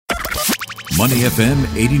Money FM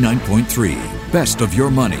 89.3. Best of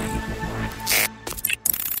your money.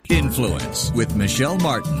 Influence with Michelle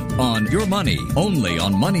Martin on Your Money, only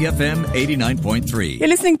on Money FM 89.3. You're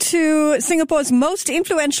listening to Singapore's most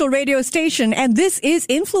influential radio station, and this is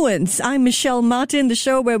Influence. I'm Michelle Martin, the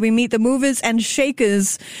show where we meet the movers and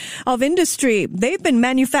shakers of industry. They've been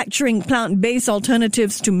manufacturing plant-based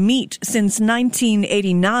alternatives to meat since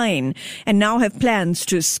 1989 and now have plans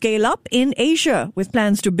to scale up in Asia, with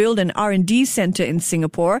plans to build an R&D center in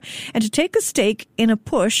Singapore and to take a stake in a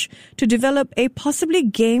push to develop a possibly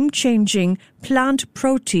game-changing plant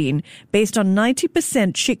protein based on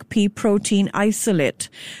 90% chickpea protein isolate.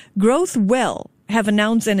 Growth Well have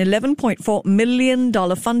announced an $11.4 million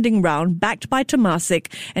funding round backed by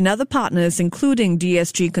Temasek and other partners, including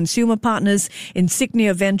DSG Consumer Partners,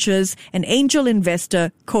 Insignia Ventures, and angel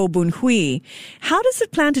investor Koh Boon Hui. How does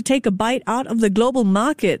it plan to take a bite out of the global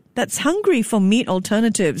market that's hungry for meat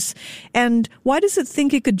alternatives? And why does it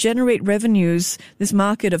think it could generate revenues, this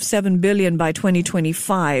market of $7 billion by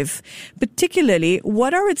 2025? Particularly,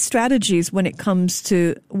 what are its strategies when it comes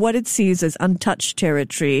to what it sees as untouched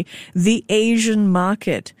territory, the Asian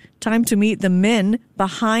market? Time to meet the men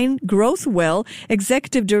behind Growth Well,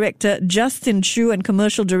 Executive Director Justin Chu and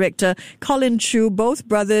Commercial Director Colin Chu, both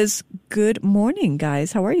brothers. Good morning,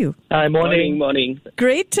 guys. How are you? Hi, morning.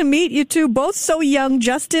 Great to meet you two, both so young.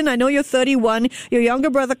 Justin, I know you're 31. Your younger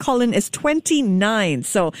brother Colin is 29.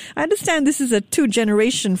 So I understand this is a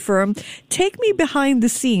two-generation firm. Take me behind the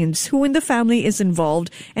scenes. Who in the family is involved,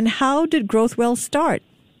 and how did Growth Well start?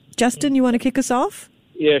 Justin, you want to kick us off?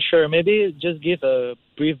 Yeah, sure. Maybe just give a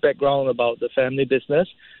brief background about the family business.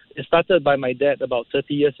 It started by my dad about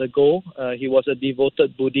 30 years ago. He was a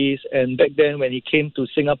devoted Buddhist, and back then when he came to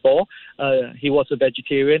Singapore, he was a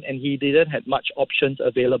vegetarian and he didn't have much options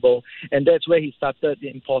available. And that's where he started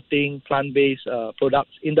importing plant-based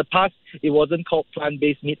products. In the past, it wasn't called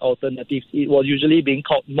plant-based meat alternatives. It was usually being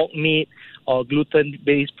called mock meat or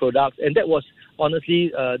gluten-based products. And that was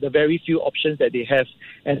honestly the very few options that they have.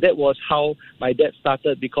 And that was how my dad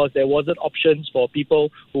started, because there wasn't options for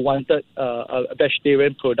people who wanted a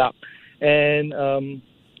vegetarian product. And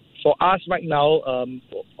for us right now,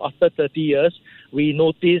 after 30 years, we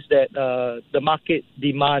noticed that the market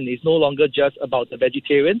demand is no longer just about the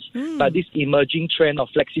vegetarians, but this emerging trend of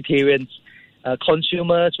flexitarians.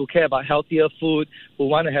 Consumers who care about healthier food, who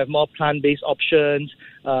want to have more plant-based options.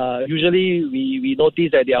 Usually, we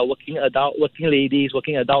notice that they are working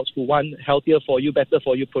adults who want healthier for you, better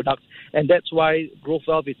for you products. And that's why Growth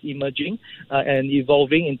Well is emerging and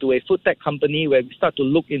evolving into a food tech company where we start to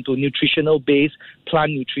look into nutritional-based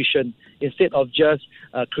plant nutrition instead of just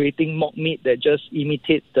creating mock meat that just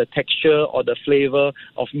imitates the texture or the flavor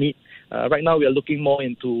of meat. Right now, we are looking more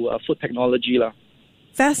into food technology.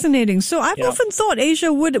 Fascinating. So I've often thought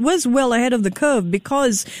Asia was well ahead of the curve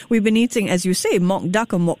because we've been eating, as you say, mock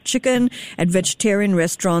duck or mock chicken at vegetarian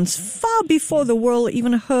restaurants far before the world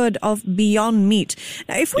even heard of Beyond Meat.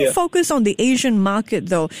 Now, if we focus on the Asian market,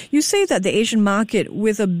 though, you say that the Asian market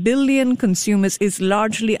with 1 billion consumers is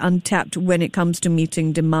largely untapped when it comes to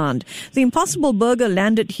meeting demand. The Impossible Burger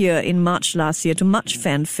landed here in March last year to much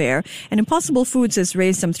fanfare, and Impossible Foods has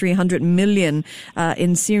raised some $300 million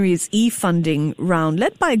in Series E funding round,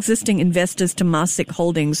 led by existing investors Temasek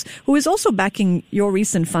Holdings, who is also backing your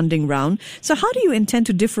recent funding round. So how do you intend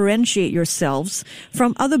to differentiate yourselves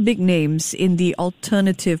from other big names in the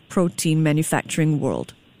alternative protein manufacturing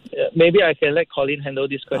world? Maybe I can let Colin handle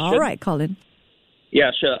this question. All right, Colin. Yeah,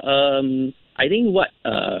 sure. I think what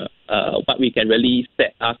we can really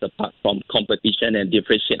set us apart from competition and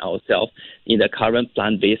differentiate ourselves in the current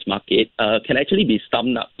plant-based market can actually be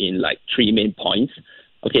summed up in like 3 main points.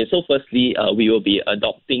 Okay, so firstly, we will be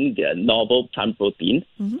adopting the novel plant protein,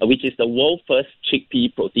 which is the world's first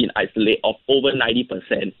chickpea protein isolate of over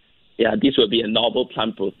 90%. Yeah, this will be a novel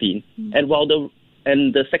plant protein. And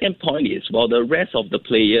the second point is, while the rest of the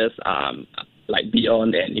players like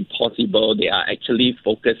Beyond and Impossible, they are actually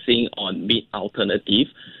focusing on meat alternative.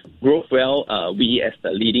 Growth Well, we as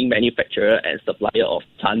the leading manufacturer and supplier of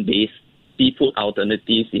plant-based seafood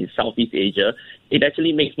alternatives in Southeast Asia, it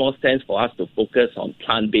actually makes more sense for us to focus on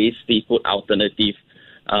plant-based seafood alternatives.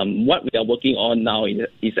 What we are working on now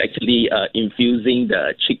is actually infusing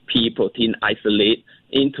the chickpea protein isolate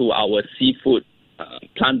into our seafood,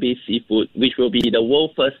 plant-based seafood, which will be the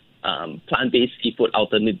world's first plant-based seafood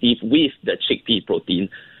alternative with the chickpea protein.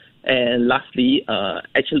 And lastly,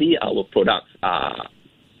 actually our products are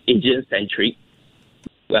Asian-centric,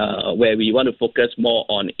 where we want to focus more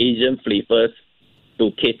on Asian flavors to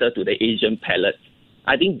cater to the Asian palate.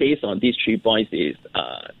 I think based on these 3 points is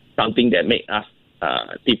something that makes us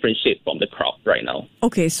differentiate from the crowd right now.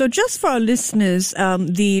 Okay, so just for our listeners,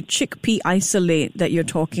 the chickpea isolate that you're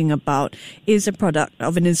talking about is a product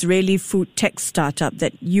of an Israeli food tech startup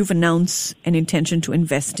that you've announced an intention to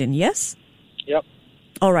invest in, yes? Yep.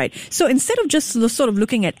 All right. So instead of just sort of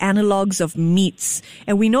looking at analogs of meats,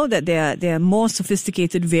 and we know that there are more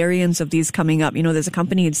sophisticated variants of these coming up. You know, there's a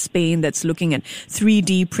company in Spain that's looking at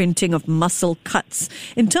 3D printing of muscle cuts.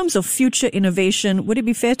 In terms of future innovation, would it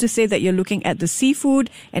be fair to say that you're looking at the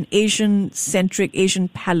seafood and Asian-centric, Asian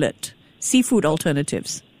palate, seafood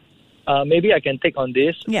alternatives? Maybe I can take on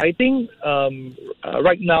this. Yeah. I think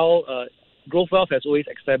right now, Grove Wealth has always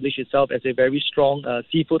established itself as a very strong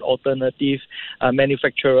seafood alternative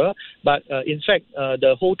manufacturer. But in fact,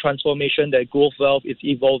 the whole transformation that Grove Wealth is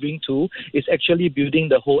evolving to is actually building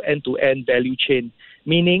the whole end-to-end value chain.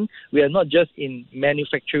 Meaning, we are not just in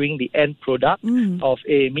manufacturing the end product of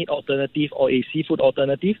a meat alternative or a seafood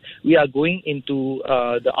alternative. We are going into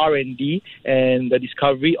the R&D and the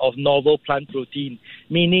discovery of novel plant protein.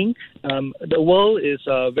 Meaning, the world is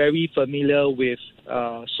very familiar with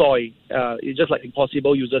soy. It's just like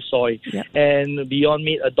Impossible uses soy. Yeah. And Beyond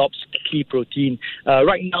Meat adopts pea protein.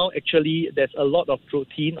 Right now, actually, there's a lot of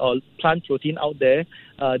protein or plant protein out there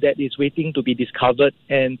that is waiting to be discovered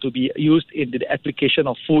and to be used in the application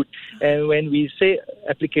of food. And when we say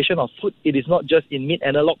application of food, it is not just in meat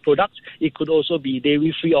analog products. It could also be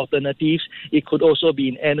dairy-free alternatives. It could also be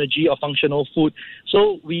in energy or functional food.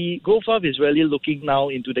 So Grove Wealth is really looking now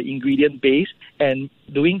into the ingredient base and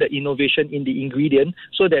doing the innovation in the ingredient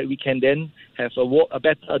so that we can then have a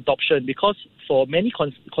better adoption. Because for many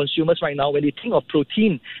consumers right now, when they think of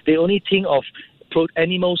protein, they only think of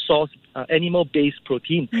animal source, animal-based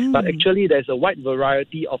protein. But actually, there's a wide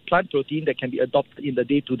variety of plant protein that can be adopted in the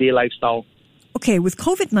day-to-day lifestyle. Okay, with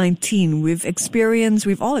COVID-19, we've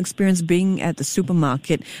all experienced being at the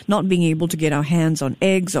supermarket, not being able to get our hands on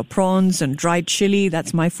eggs or prawns and dried chili.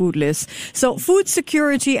 That's my food list. So food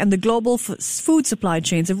security and the global food supply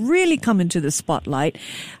chains have really come into the spotlight.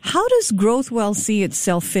 How does Grove Wealth see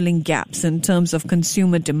itself filling gaps in terms of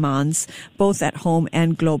consumer demands, both at home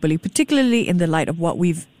and globally, particularly in the light of what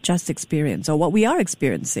we've just experienced or what we are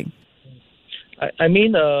experiencing? I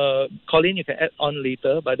mean, Colin, you can add on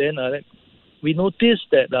later, but then we noticed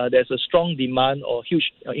that there's a strong demand or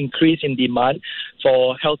huge increase in demand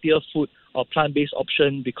for healthier food or plant-based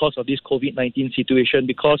option because of this COVID-19 situation,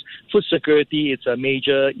 because food security is a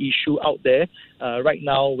major issue out there right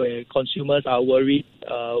now where consumers are worried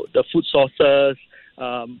the food sources,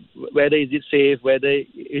 whether is it safe, whether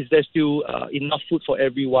is there still enough food for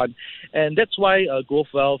everyone. And that's why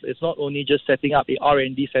Grove Wealth is not only just setting up a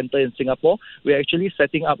R&D center in Singapore, we're actually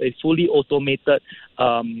setting up a fully automated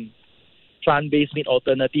plant-based meat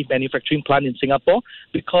alternative manufacturing plant in Singapore,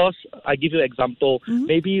 because I give you an example,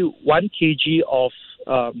 maybe 1 kg of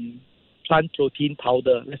plant protein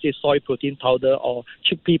powder, let's say soy protein powder or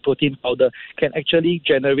chickpea protein powder, can actually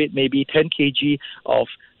generate maybe 10 kg of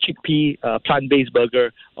chickpea plant-based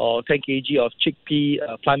burger or 10 kg of chickpea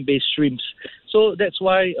plant-based shrimps. So that's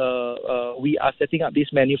why we are setting up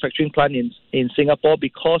this manufacturing plant in Singapore,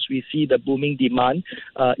 because we see the booming demand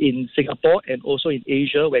in Singapore and also in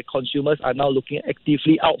Asia, where consumers are now looking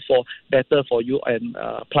actively out for better for you and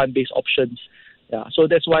plant-based options. Yeah, so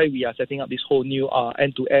that's why we are setting up this whole new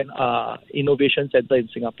end-to-end innovation center in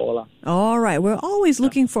Singapore. All right. We're always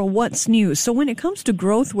looking for what's new. So when it comes to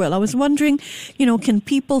Grove Wealth, I was wondering, can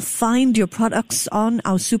people find your products on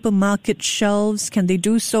our supermarket shelves? Can they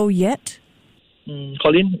do so yet?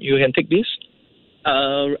 Colin, you can take this.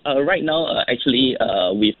 Right now, actually,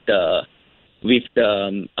 with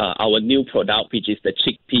our new product, which is the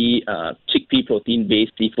chickpea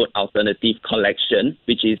protein-based seafood alternative collection,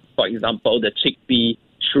 which is, for example, the chickpea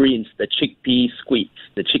shrimps, the chickpea squids,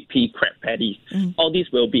 the chickpea crab patties. All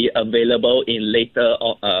these will be available in later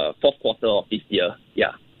fourth quarter of this year.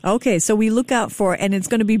 Yeah. Okay, so we look out for, and it's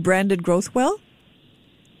going to be branded Grove Wealth?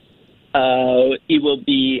 It will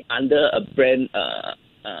be under a brand,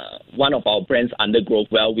 one of our brands under Grove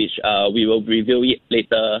Wealth, which we will reveal it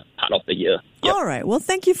later part of the year. Yep. All right. Well,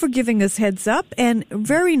 thank you for giving us heads up, and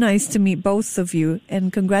very nice to meet both of you.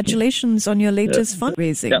 And congratulations on your latest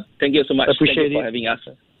fundraising. Yeah. Thank you so much. Appreciate Thank you for having us.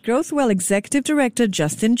 Grove Wealth Executive Director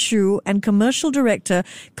Justin Chu and Commercial Director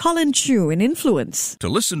Colin Chu in Influence. To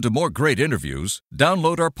listen to more great interviews,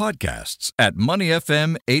 download our podcasts at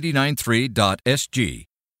moneyfm893.sg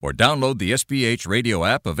or download the SPH radio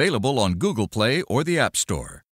app available on Google Play or the App Store.